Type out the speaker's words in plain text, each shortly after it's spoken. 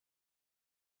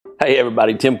Hey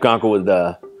everybody, Tim Conkle with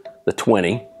the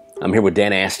 20. I'm here with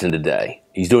Dan Astin today.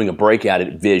 He's doing a breakout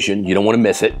at Vision. You don't want to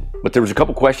miss it. But there was a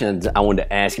couple questions I wanted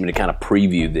to ask him to kind of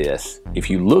preview this. If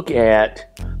you look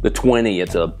at the 20,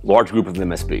 it's a large group of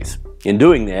MSPs. In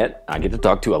doing that, I get to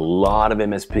talk to a lot of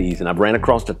MSPs, and I've ran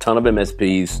across a ton of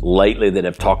MSPs lately that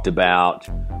have talked about,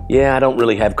 yeah, I don't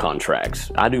really have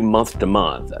contracts. I do month to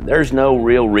month. There's no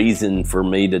real reason for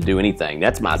me to do anything.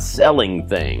 That's my selling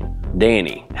thing.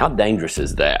 Danny, how dangerous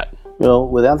is that? Well,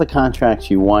 without the contracts,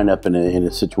 you wind up in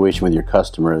a situation with your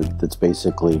customer that's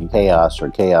basically chaos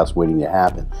waiting to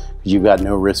happen, because you've got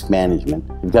no risk management.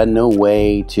 You've got no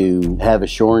way to have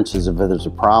assurances if there's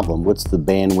a problem. What's the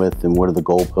bandwidth and what are the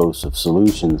goalposts of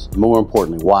solutions? More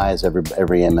importantly, why is every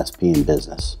MSP in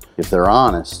business? If they're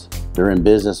honest, they're in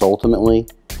business ultimately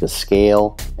to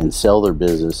scale and sell their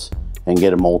business and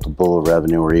get a multiple of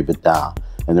revenue or EBITDA.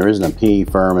 And there isn't a PE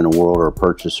firm in the world or a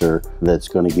purchaser that's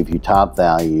going to give you top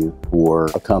value for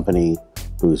a company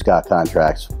who's got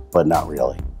contracts, but not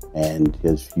really. And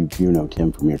as you know,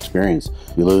 Tim, from your experience,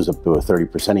 you lose up to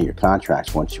 30% of your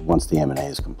contracts once the M&A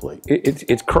is complete.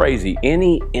 It's crazy.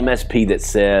 Any MSP that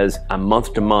says I'm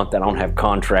month to month, I don't have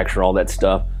contracts or all that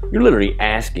stuff, you're literally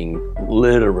asking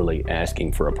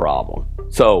for a problem.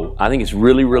 So I think it's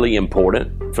really, really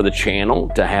important for the channel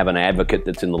to have an advocate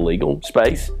that's in the legal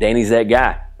space. Danny's that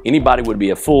guy. Anybody would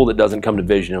be a fool that doesn't come to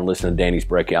Vision and listen to Danny's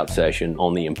breakout session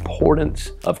on the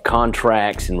importance of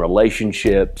contracts and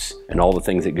relationships and all the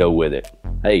things that go with it.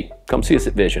 Hey, come see us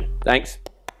at Vision. Thanks.